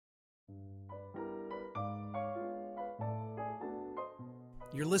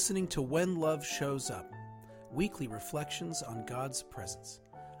You're listening to When Love Shows Up, weekly reflections on God's presence.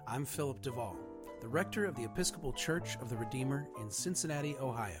 I'm Philip DeVaul, the rector of the Episcopal Church of the Redeemer in Cincinnati,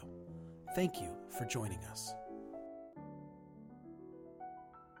 Ohio. Thank you for joining us.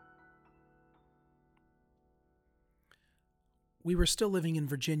 We were still living in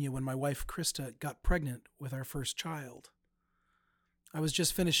Virginia when my wife Krista got pregnant with our first child. I was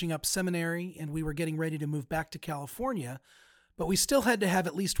just finishing up seminary and we were getting ready to move back to California, but we still had to have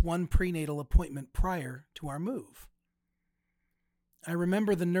at least one prenatal appointment prior to our move. I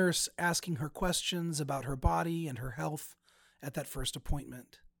remember the nurse asking her questions about her body and her health at that first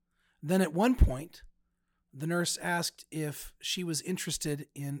appointment. Then at one point, the nurse asked if she was interested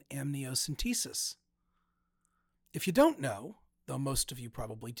in amniocentesis. If you don't know, though most of you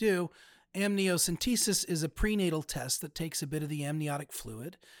probably do, amniocentesis is a prenatal test that takes a bit of the amniotic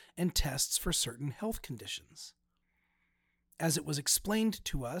fluid and tests for certain health conditions. As it was explained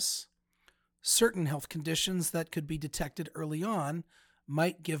to us, certain health conditions that could be detected early on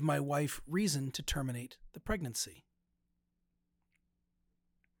might give my wife reason to terminate the pregnancy.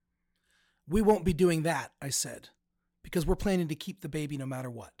 "We won't be doing that," I said, "because we're planning to keep the baby no matter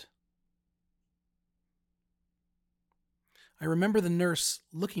what." I remember the nurse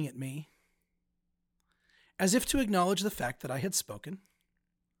looking at me as if to acknowledge the fact that I had spoken,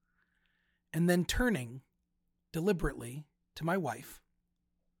 and then turning deliberately to my wife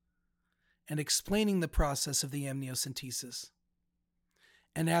and explaining the process of the amniocentesis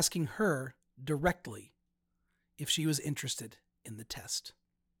and asking her directly if she was interested in the test.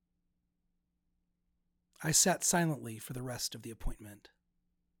 I sat silently for the rest of the appointment.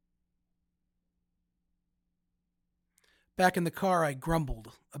 Back in the car, I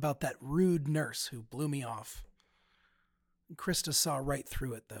grumbled about that rude nurse who blew me off. Krista saw right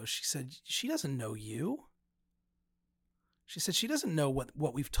through it, though. She said, "She doesn't know you." She said, "She doesn't know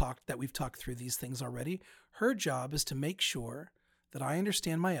what we've talked through these things already. Her job is to make sure that I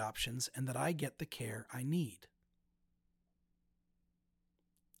understand my options and that I get the care I need."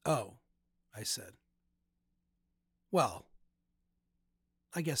 "Oh," I said. "Well,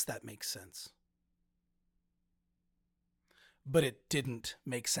 I guess that makes sense." But it didn't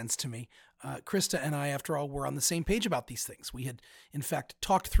make sense to me. Krista and I, after all, were on the same page about these things. We had, in fact,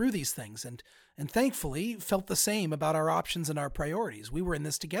 talked through these things and thankfully felt the same about our options and our priorities. We were in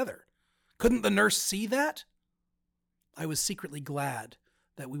this together. Couldn't the nurse see that? I was secretly glad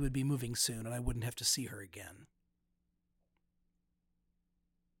that we would be moving soon and I wouldn't have to see her again.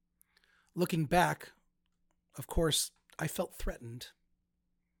 Looking back, of course, I felt threatened.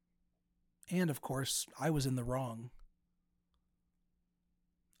 And, of course, I was in the wrong.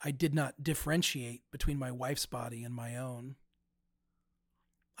 I did not differentiate between my wife's body and my own.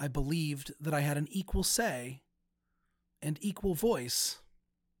 I believed that I had an equal say and equal voice,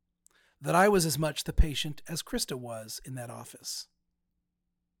 that I was as much the patient as Krista was in that office.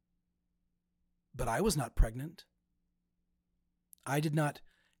 But I was not pregnant. I did not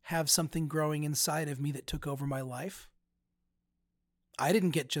have something growing inside of me that took over my life. I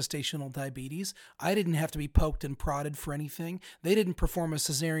didn't get gestational diabetes. I didn't have to be poked and prodded for anything. They didn't perform a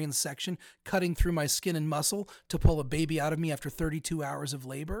cesarean section, cutting through my skin and muscle to pull a baby out of me after 32 hours of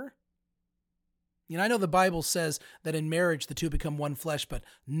labor. I know the Bible says that in marriage the two become one flesh, but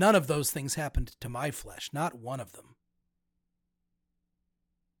none of those things happened to my flesh, not one of them.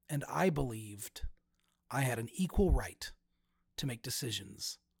 And I believed I had an equal right to make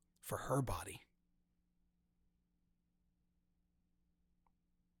decisions for her body.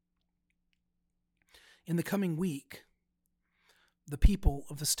 In the coming week, the people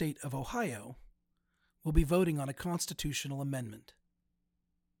of the state of Ohio will be voting on a constitutional amendment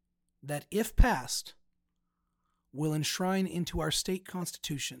that, if passed, will enshrine into our state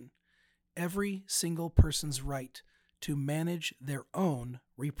constitution every single person's right to manage their own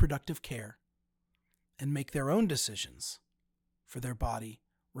reproductive care and make their own decisions for their body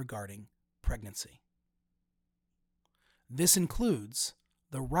regarding pregnancy. This includes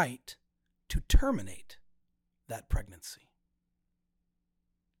the right to terminate that pregnancy.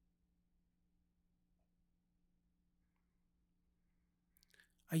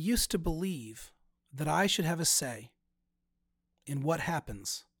 I used to believe that I should have a say in what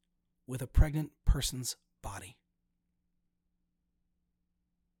happens with a pregnant person's body.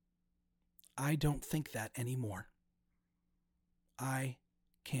 I don't think that anymore. I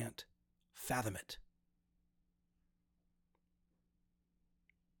can't fathom it.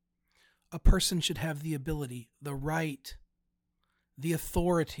 A person should have the ability, the right, the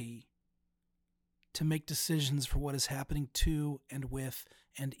authority to make decisions for what is happening to and with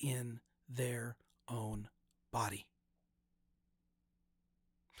and in their own body.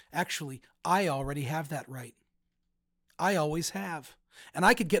 Actually, I already have that right. I always have. And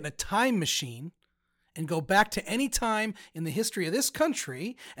I could get in a time machine and go back to any time in the history of this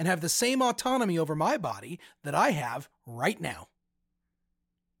country and have the same autonomy over my body that I have right now.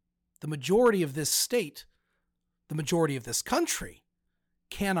 The majority of this state, the majority of this country,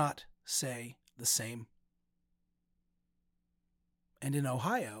 cannot say the same. And in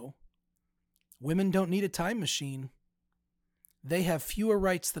Ohio, women don't need a time machine. They have fewer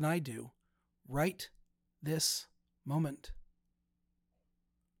rights than I do right this moment.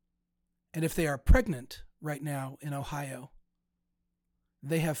 And if they are pregnant right now in Ohio,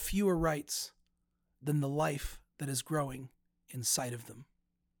 they have fewer rights than the life that is growing inside of them.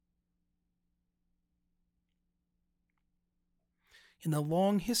 In the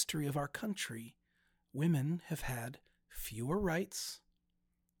long history of our country, women have had fewer rights,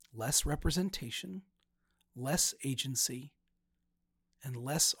 less representation, less agency, and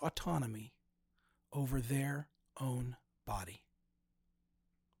less autonomy over their own body.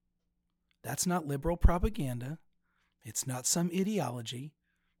 That's not liberal propaganda. It's not some ideology.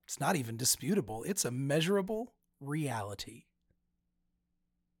 It's not even disputable. It's a measurable reality.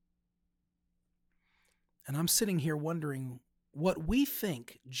 And I'm sitting here wondering what we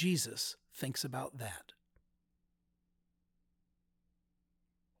think Jesus thinks about that.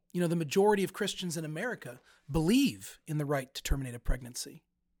 You know, the majority of Christians in America believe in the right to terminate a pregnancy.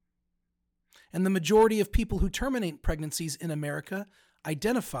 And the majority of people who terminate pregnancies in America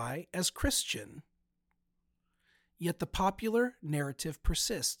identify as Christian. Yet the popular narrative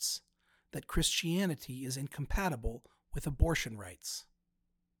persists that Christianity is incompatible with abortion rights.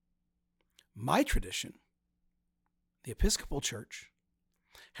 My tradition, the Episcopal Church,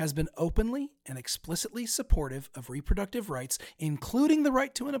 has been openly and explicitly supportive of reproductive rights, including the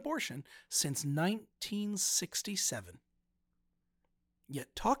right to an abortion, since 1967.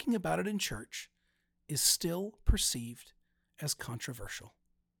 Yet talking about it in church is still perceived as controversial.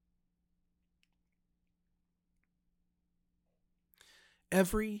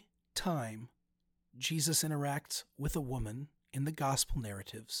 Every time Jesus interacts with a woman in the gospel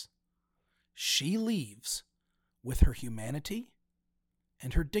narratives, she leaves with her humanity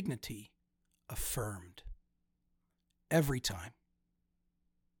and her dignity affirmed. Every time.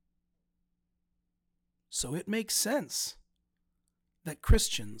 So it makes sense that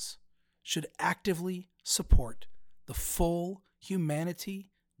Christians should actively support the full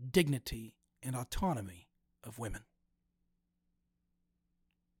humanity, dignity, and autonomy of women.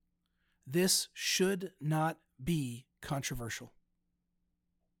 This should not be controversial.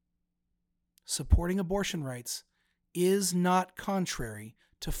 Supporting abortion rights is not contrary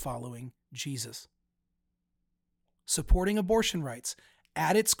to following Jesus. Supporting abortion rights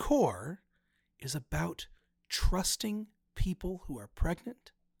at its core is about trusting people who are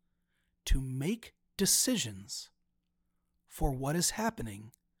pregnant to make decisions for what is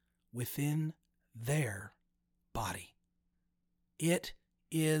happening within their body. It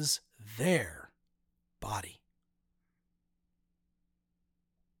is their body.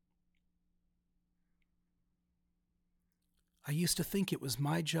 I used to think it was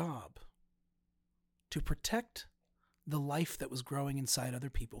my job to protect the life that was growing inside other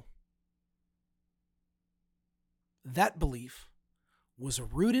people. That belief was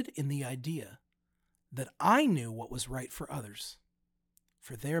rooted in the idea that I knew what was right for others,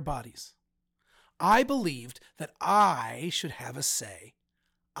 for their bodies. I believed that I should have a say.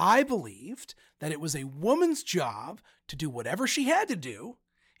 I believed that it was a woman's job to do whatever she had to do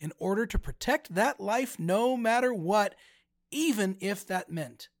in order to protect that life no matter what, even if that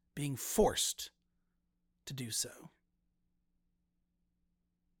meant being forced to do so.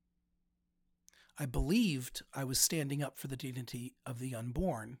 I believed I was standing up for the dignity of the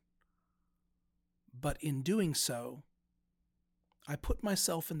unborn, but in doing so, I put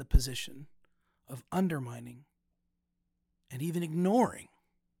myself in the position of undermining and even ignoring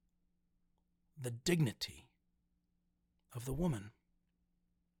the dignity of the woman.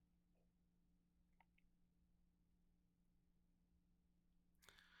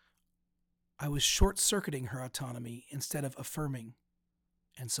 I was short-circuiting her autonomy instead of affirming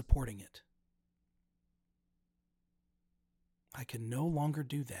and supporting it. I can no longer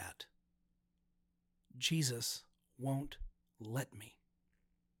do that. Jesus won't let me.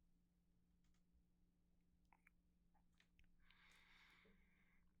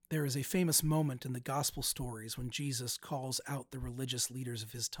 There is a famous moment in the gospel stories when Jesus calls out the religious leaders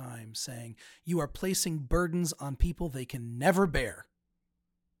of his time, saying, "You are placing burdens on people they can never bear."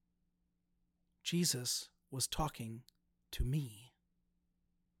 Jesus was talking to me.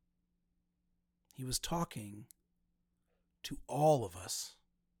 He was talking to all of us.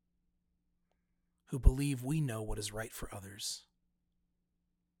 who believe we know what is right for others.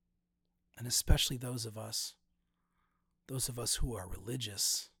 And especially those of us who are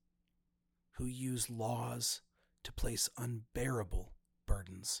religious, who use laws to place unbearable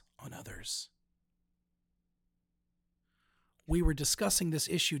burdens on others. We were discussing this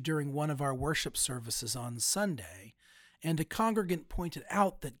issue during one of our worship services on Sunday, and a congregant pointed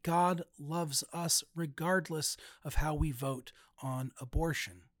out that God loves us regardless of how we vote on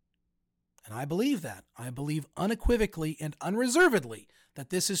abortion. And I believe that. I believe unequivocally and unreservedly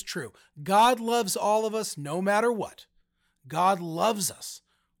that this is true. God loves all of us no matter what. God loves us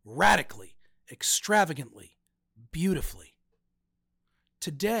radically, extravagantly, beautifully.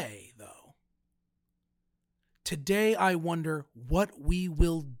 Today, though, I wonder what we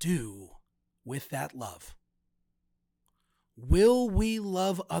will do with that love. Will we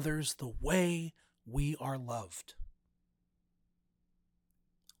love others the way we are loved?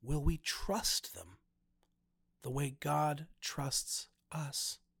 Will we trust them the way God trusts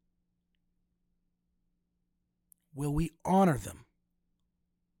us? Will we honor them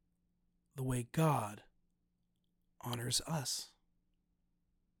the way God honors us?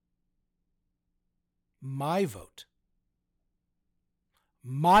 My vote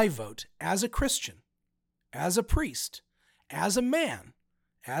as a Christian, as a priest, as a man,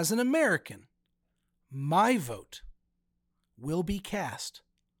 as an American, my vote will be cast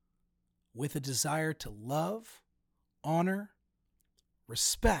with a desire to love, honor,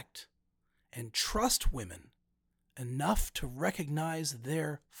 respect, and trust women enough to recognize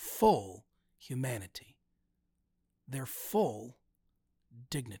their full humanity, their full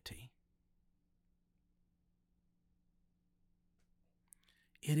dignity.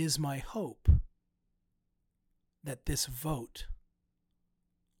 It is my hope that this vote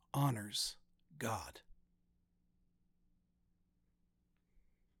honors God.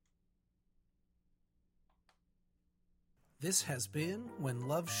 This has been When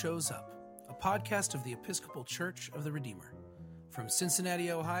Love Shows Up, a podcast of the Episcopal Church of the Redeemer. From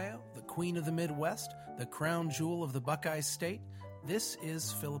Cincinnati, Ohio, the Queen of the Midwest, the crown jewel of the Buckeye State, this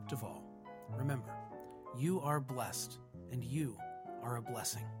is Philip DeVaul. Remember, you are blessed, and you are a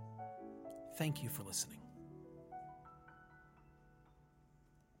blessing. Thank you for listening.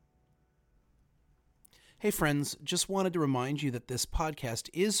 Hey friends, just wanted to remind you that this podcast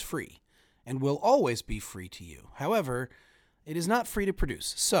is free and will always be free to you. However, it is not free to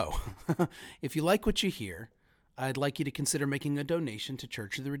produce. So, if you like what you hear, I'd like you to consider making a donation to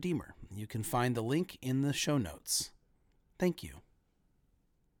Church of the Redeemer. You can find the link in the show notes. Thank you.